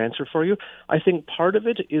better answer for you. I think part of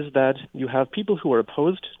it is that you have people who are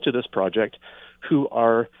opposed to this project who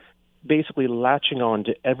are basically latching on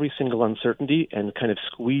to every single uncertainty and kind of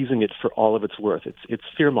squeezing it for all of its worth. It's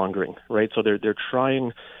fear-mongering, right? So they're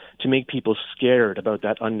trying to make people scared about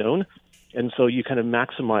that unknown, and so you kind of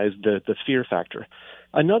maximize the fear factor.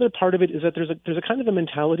 Another part of it is that there's a kind of a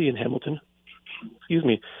mentality in Hamilton,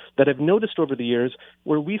 that I've noticed over the years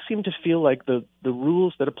where we seem to feel like the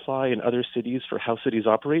rules that apply in other cities for how cities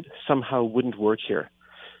operate somehow wouldn't work here.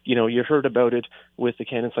 You know, you heard about it with the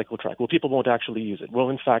Cannon Cycle Track. Well, people won't actually use it. Well,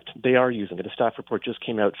 in fact, they are using it. A staff report just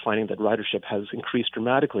came out finding that ridership has increased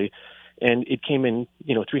dramatically, and it came in,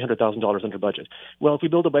 $300,000 under budget. Well, if we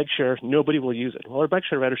build a bike share, nobody will use it. Well, our bike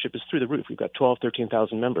share ridership is through the roof. We've got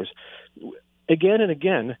 13,000 members. Again and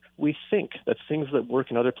again, we think that things that work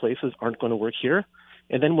in other places aren't going to work here.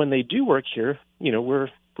 And then when they do work here, we're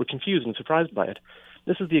confused and surprised by it.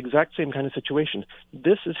 This is the exact same kind of situation.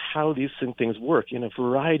 This is how these things work in a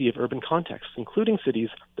variety of urban contexts, including cities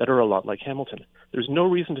that are a lot like Hamilton. There's no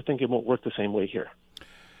reason to think it won't work the same way here.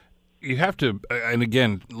 You have to, and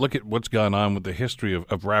again, look at what's gone on with the history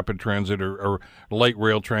of rapid transit or light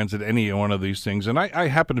rail transit, any one of these things. And I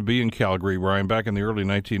happen to be in Calgary, Ryan, back in the early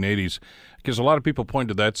 1980s, because a lot of people point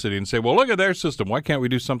to that city and say, well, look at their system. Why can't we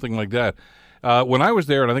do something like that? When I was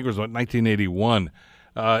there, and I think it was 1981,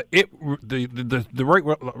 the right,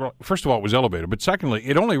 first of all, it was elevated, but secondly,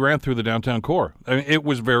 it only ran through the downtown core. I mean, it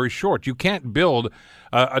was very short. You can't build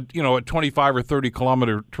a 25 or 30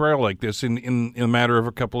 kilometer trail like this in a matter of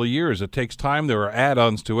a couple of years. It takes time. There are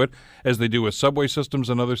add-ons to it, as they do with subway systems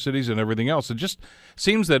in other cities and everything else. It just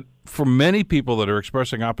seems that for many people that are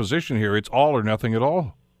expressing opposition here, it's all or nothing at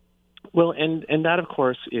all. Well, and that, of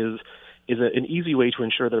course, is an easy way to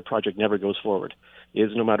ensure that a project never goes forward.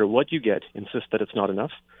 Is no matter what you get, insist that it's not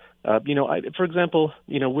enough. For example,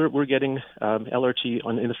 we're getting LRT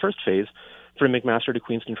in the first phase from McMaster to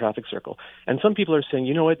Queenston Traffic Circle. And some people are saying,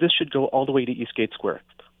 this should go all the way to Eastgate Square.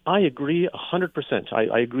 I agree 100%.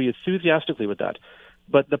 I agree enthusiastically with that.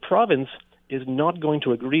 But the province is not going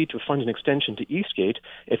to agree to fund an extension to Eastgate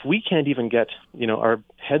if we can't even get, our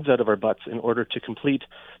heads out of our butts in order to complete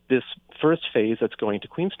this first phase that's going to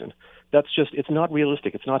Queenston. It's not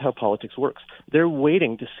realistic. It's not how politics works. They're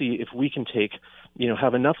waiting to see if we can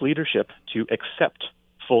have enough leadership to accept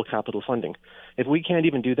full capital funding. If we can't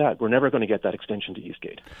even do that, we're never going to get that extension to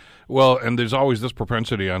Eastgate. Well, and there's always this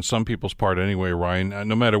propensity on some people's part anyway, Ryan,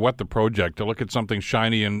 no matter what the project, to look at something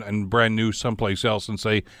shiny and brand new someplace else and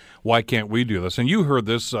say, why can't we do this? And you heard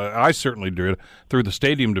this, I certainly did, through the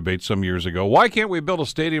stadium debate some years ago. Why can't we build a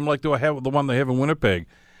stadium like the one they have in Winnipeg?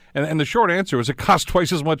 And the short answer is it costs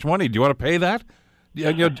twice as much money. Do you want to pay that?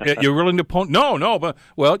 You're willing to No, but,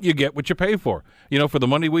 well, you get what you pay for. For the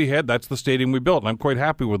money we had, that's the stadium we built, and I'm quite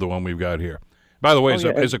happy with the one we've got here. By the way,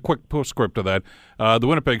 as a quick postscript to that, the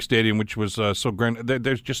Winnipeg Stadium, which was so grand,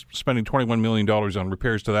 they're just spending $21 million on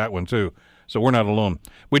repairs to that one, too. So we're not alone.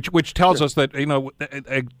 Which tells us that,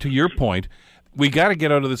 to your point, we got to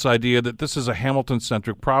get out of this idea that this is a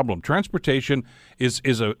Hamilton-centric problem. Transportation is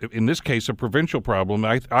in this case, a provincial problem.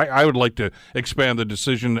 I would like to expand the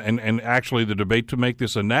decision and actually the debate to make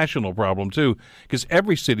this a national problem, too, because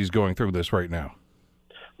every city's going through this right now.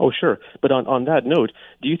 Oh, sure. But on that note,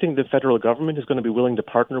 do you think the federal government is going to be willing to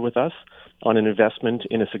partner with us on an investment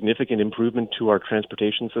in a significant improvement to our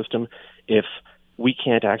transportation system if we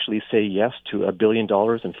can't actually say yes to $1 billion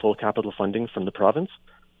in full capital funding from the province?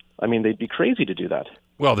 I mean, they'd be crazy to do that.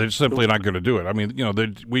 Well, they're simply not going to do it. I mean,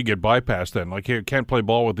 we get bypassed then. Like, you can't play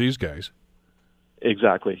ball with these guys.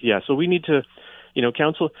 Exactly. Yeah. So we need to,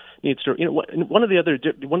 council needs to, one of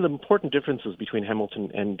the important differences between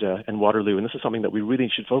Hamilton and Waterloo, and this is something that we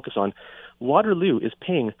really should focus on. Waterloo is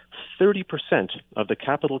paying 30% of the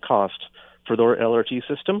capital cost for their LRT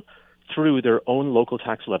system through their own local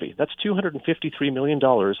tax levy. That's $253 million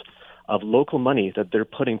of local money that they're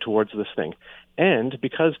putting towards this thing. And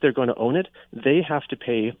because they're going to own it, they have to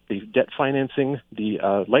pay the debt financing, the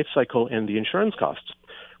life cycle, and the insurance costs.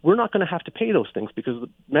 We're not going to have to pay those things because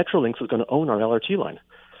Metrolinx is going to own our LRT line.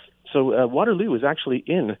 So Waterloo is actually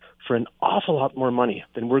in for an awful lot more money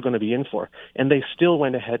than we're going to be in for. And they still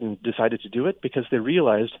went ahead and decided to do it because they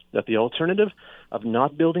realized that the alternative of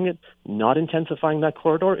not building it, not intensifying that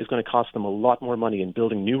corridor, is going to cost them a lot more money in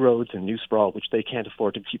building new roads and new sprawl, which they can't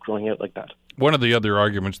afford to keep growing out like that. One of the other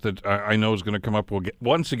arguments that I know is going to come up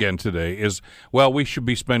once again today is, well, we should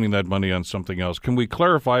be spending that money on something else. Can we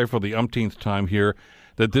clarify for the umpteenth time here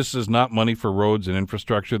that this is not money for roads and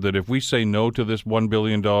infrastructure, that if we say no to this $1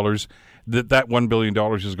 billion, that $1 billion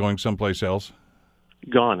is going someplace else?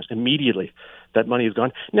 Gone immediately. That money is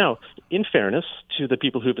gone. Now, in fairness to the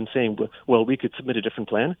people who've been saying, well, we could submit a different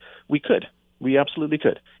plan, we could. We absolutely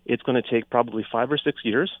could. It's going to take probably 5 or 6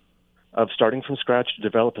 years of starting from scratch to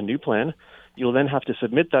develop a new plan. You'll then have to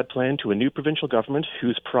submit that plan to a new provincial government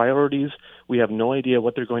whose priorities we have no idea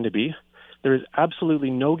what they're going to be. There is absolutely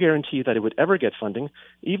no guarantee that it would ever get funding.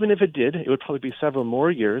 Even if it did, it would probably be several more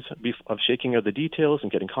years of shaking out the details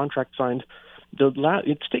and getting contracts signed.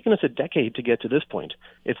 It's taken us a decade to get to this point.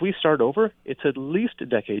 If we start over, it's at least a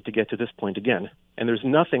decade to get to this point again. And there's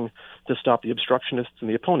nothing to stop the obstruconists and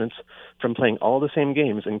the opponents from playing all the same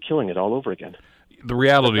games and killing it all over again. The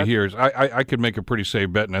reality here is I could make a pretty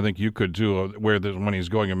safe bet, and I think you could too, where the money is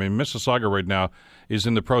going. I mean, Mississauga right now is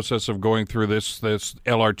in the process of going through this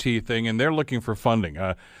LRT thing, and they're looking for funding.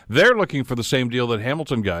 They're looking for the same deal that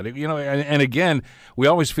Hamilton got. And again, we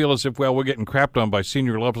always feel as if, well, we're getting crapped on by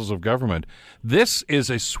senior levels of government. This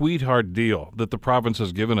is a sweetheart deal that the province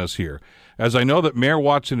has given us here. As I know that Mayor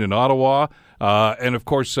Watson in Ottawa, and of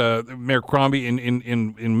course Mayor Crombie in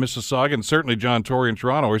Mississauga, and certainly John Tory in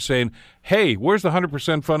Toronto are saying, hey, where's the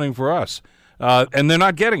 100% funding for us? And they're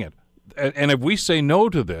not getting it. And if we say no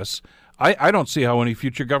to this, I don't see how any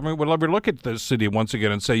future government will ever look at the city once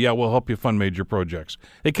again and say, yeah, we'll help you fund major projects.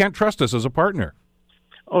 They can't trust us as a partner.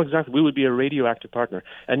 Oh, exactly. We would be a radioactive partner,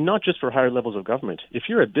 and not just for higher levels of government. If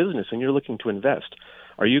you're a business and you're looking to invest,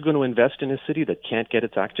 are you going to invest in a city that can't get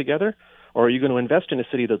its act together? Or are you going to invest in a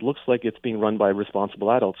city that looks like it's being run by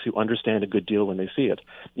responsible adults who understand a good deal when they see it?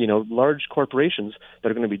 Large corporations that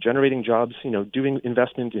are going to be generating jobs, doing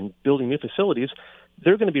investment in building new facilities,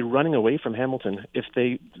 they're going to be running away from Hamilton if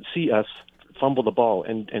they see us fumble the ball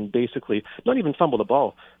and basically not even fumble the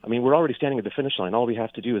ball. I mean, we're already standing at the finish line. All we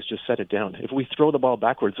have to do is just set it down. If we throw the ball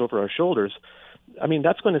backwards over our shoulders, I mean,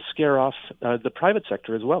 that's going to scare off the private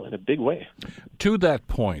sector as well in a big way. To that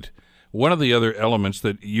point, one of the other elements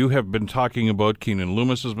that you have been talking about, Keenan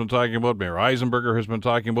Loomis has been talking about, Mayor Eisenberger has been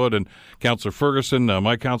talking about, and Councillor Ferguson,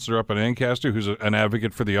 my councillor up in Ancaster, who's an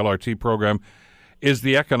advocate for the LRT program, is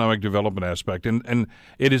the economic development aspect. And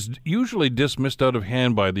it is usually dismissed out of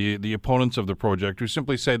hand by the opponents of the project who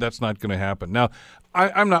simply say that's not going to happen. Now,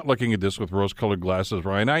 I'm not looking at this with rose-colored glasses,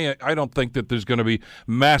 Ryan. I don't think that there's going to be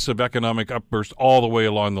massive economic upburst all the way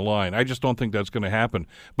along the line. I just don't think that's going to happen.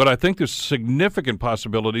 But I think there's significant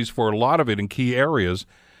possibilities for a lot of it in key areas,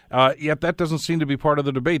 yet that doesn't seem to be part of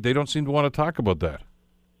the debate. They don't seem to want to talk about that.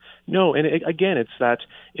 No, and again,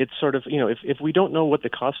 it's sort of, if we don't know what the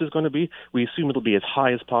cost is going to be, we assume it'll be as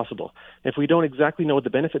high as possible. If we don't exactly know what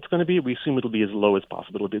the benefit's going to be, we assume it'll be as low as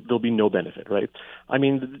possible. There'll be no benefit, right? I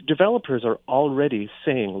mean, the developers are already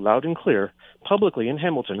saying loud and clear, publicly in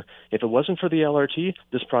Hamilton, if it wasn't for the LRT,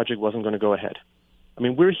 this project wasn't going to go ahead. I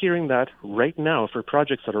mean, we're hearing that right now for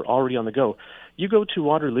projects that are already on the go. You go to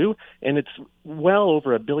Waterloo, and it's well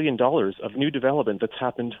over $1 billion of new development that's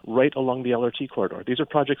happened right along the LRT corridor. These are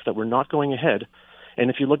projects that were not going ahead. And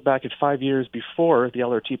if you look back at 5 years before the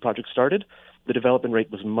LRT project started, the development rate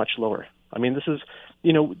was much lower. I mean, this is,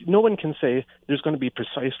 no one can say there's going to be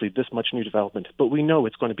precisely this much new development, but we know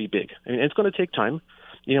it's going to be big. I mean, it's going to take time,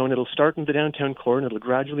 and it'll start in the downtown core, and it'll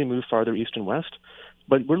gradually move farther east and west.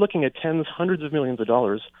 But we're looking at tens, hundreds of millions of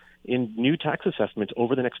dollars in new tax assessment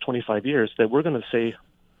over the next 25 years that we're going to say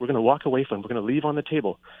we're going to walk away from. We're going to leave on the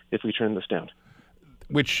table if we turn this down.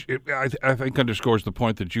 Which I think underscores the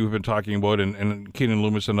point that you've been talking about, and Keenan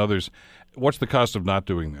Loomis and others. What's the cost of not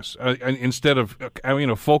doing this? Instead of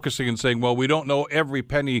focusing and saying, well, we don't know every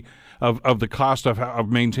penny of the cost of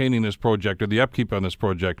maintaining this project or the upkeep on this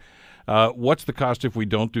project. What's the cost if we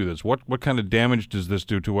don't do this? What kind of damage does this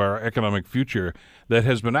do to our economic future that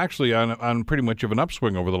has been actually on pretty much of an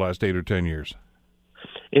upswing over the last 8 or 10 years?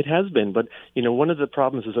 It has been, but one of the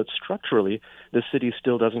problems is that structurally the city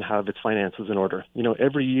still doesn't have its finances in order.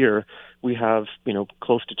 Every year we have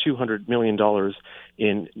close to $200 million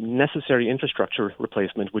in necessary infrastructure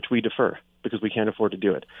replacement, which we defer because we can't afford to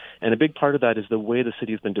do it. And a big part of that is the way the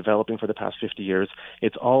city has been developing for the past 50 years.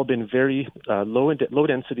 It's all been very low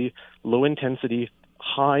density, low intensity,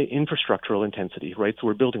 high infrastructural intensity, right? So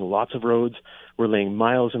we're building lots of roads. We're laying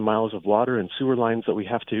miles and miles of water and sewer lines that we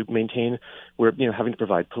have to maintain. We're having to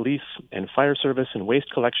provide police and fire service and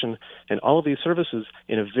waste collection and all of these services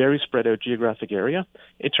in a very spread out geographic area.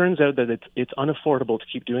 It turns out that it's unaffordable to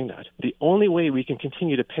keep doing that. The only way we can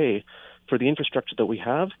continue to pay for the infrastructure that we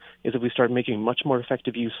have is if we start making much more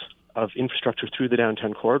effective use of infrastructure through the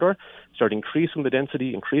downtown corridor, start increasing the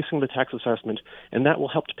density, increasing the tax assessment, and that will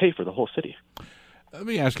help to pay for the whole city. Let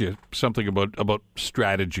me ask you something about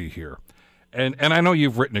strategy here. And I know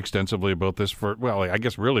you've written extensively about this for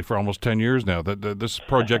almost 10 years now. That this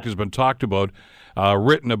project has been talked about,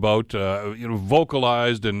 written about,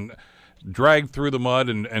 vocalized and dragged through the mud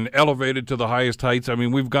and elevated to the highest heights. I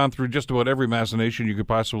mean, we've gone through just about every machination you could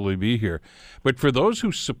possibly be here. But for those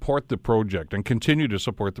who support the project and continue to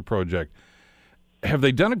support the project, have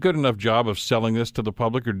they done a good enough job of selling this to the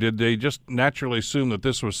public, or did they just naturally assume that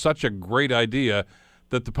this was such a great idea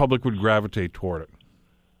that the public would gravitate toward it?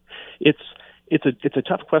 It's a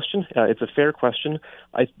tough question. It's a fair question.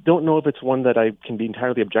 I don't know if it's one that I can be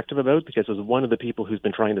entirely objective about, because as one of the people who's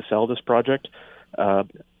been trying to sell this project,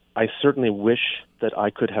 I certainly wish that I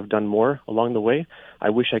could have done more along the way. I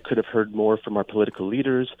wish I could have heard more from our political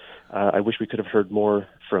leaders. I wish we could have heard more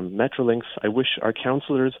from Metrolinx. I wish our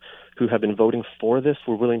councillors who have been voting for this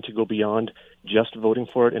were willing to go beyond just voting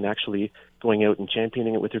for it and actually going out and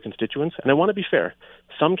championing it with their constituents. And I want to be fair.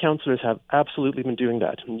 Some councillors have absolutely been doing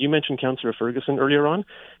that. You mentioned Councillor Ferguson earlier on,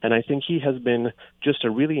 and I think he has been just a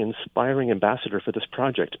really inspiring ambassador for this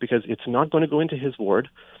project, because it's not going to go into his ward.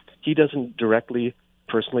 He doesn't directly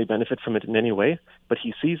personally benefit from it in any way, but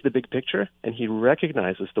he sees the big picture and he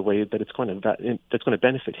recognizes the way that that's going to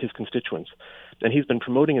benefit his constituents. And he's been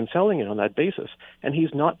promoting and selling it on that basis, and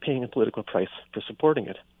he's not paying a political price for supporting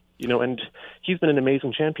it. And he's been an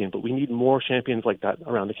amazing champion, but we need more champions like that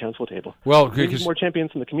around the council table. Well, we need more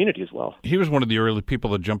champions in the community as well. He was one of the early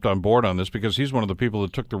people that jumped on board on this, because he's one of the people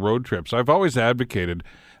that took the road trips. I've always advocated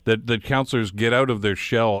that councillors get out of their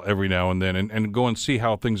shell every now and then and go and see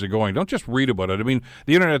how things are going. Don't just read about it. I mean,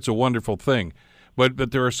 the Internet's a wonderful thing,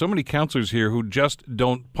 but there are so many councillors here who just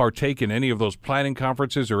don't partake in any of those planning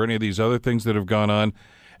conferences or any of these other things that have gone on.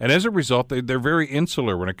 And as a result, they're very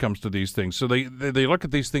insular when it comes to these things. So they look at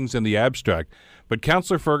these things in the abstract. But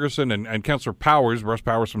Councillor Ferguson and Councillor Powers, Russ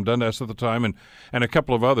Powers from Dundas at the time, and a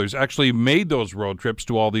couple of others actually made those road trips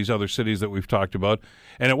to all these other cities that we've talked about.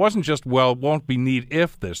 And it wasn't just, won't be neat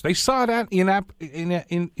if this. They saw that in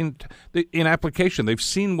application. They've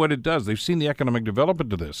seen what it does. They've seen the economic development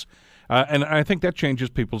to this. And I think that changes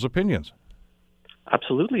people's opinions.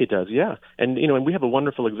 Absolutely it does, yeah. And and we have a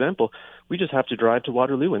wonderful example. We just have to drive to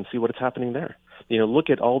Waterloo and see what is happening there. Look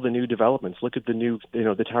at all the new developments. Look at the new,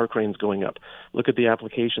 the tower cranes going up. Look at the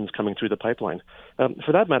applications coming through the pipeline.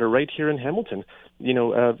 For that matter, right here in Hamilton,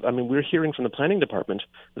 we're hearing from the planning department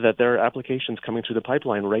that there are applications coming through the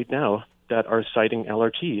pipeline right now that are citing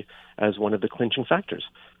LRT as one of the clinching factors.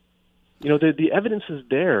 The evidence is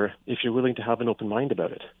there if you're willing to have an open mind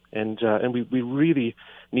about it. And we really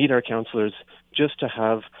need our councillors just to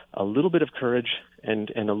have a little bit of courage and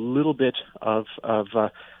a little bit of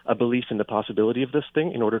a belief in the possibility of this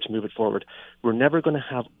thing in order to move it forward. We're never going to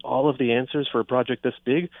have all of the answers for a project this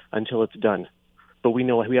big until it's done. But we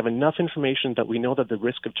have enough information that we know that the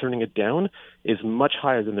risk of turning it down is much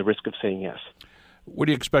higher than the risk of saying yes. What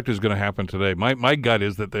do you expect is going to happen today? My gut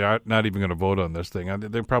is that they are not even going to vote on this thing.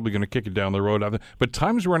 They're probably going to kick it down the road. But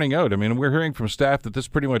time's running out. I mean, we're hearing from staff that this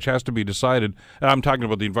pretty much has to be decided. I'm talking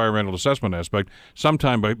about the environmental assessment aspect,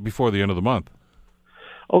 sometime before the end of the month.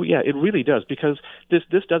 Oh, yeah, it really does, because this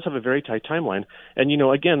does have a very tight timeline. And,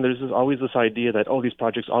 again, there's always this idea that, these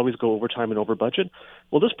projects always go over time and over budget.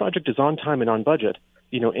 Well, this project is on time and on budget.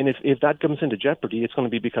 And if that comes into jeopardy, it's going to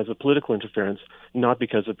be because of political interference, not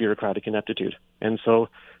because of bureaucratic ineptitude. And so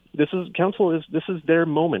this is their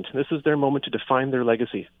moment. This is their moment to define their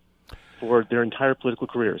legacy for their entire political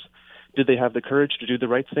careers. Did they have the courage to do the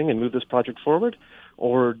right thing and move this project forward?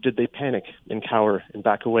 Or did they panic and cower and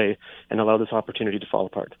back away and allow this opportunity to fall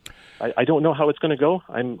apart? I don't know how it's going to go.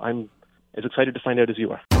 I'm as excited to find out as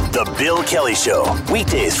you are. The Bill Kelly Show,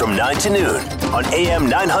 weekdays from 9 to noon on AM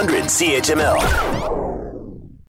 900 CHML.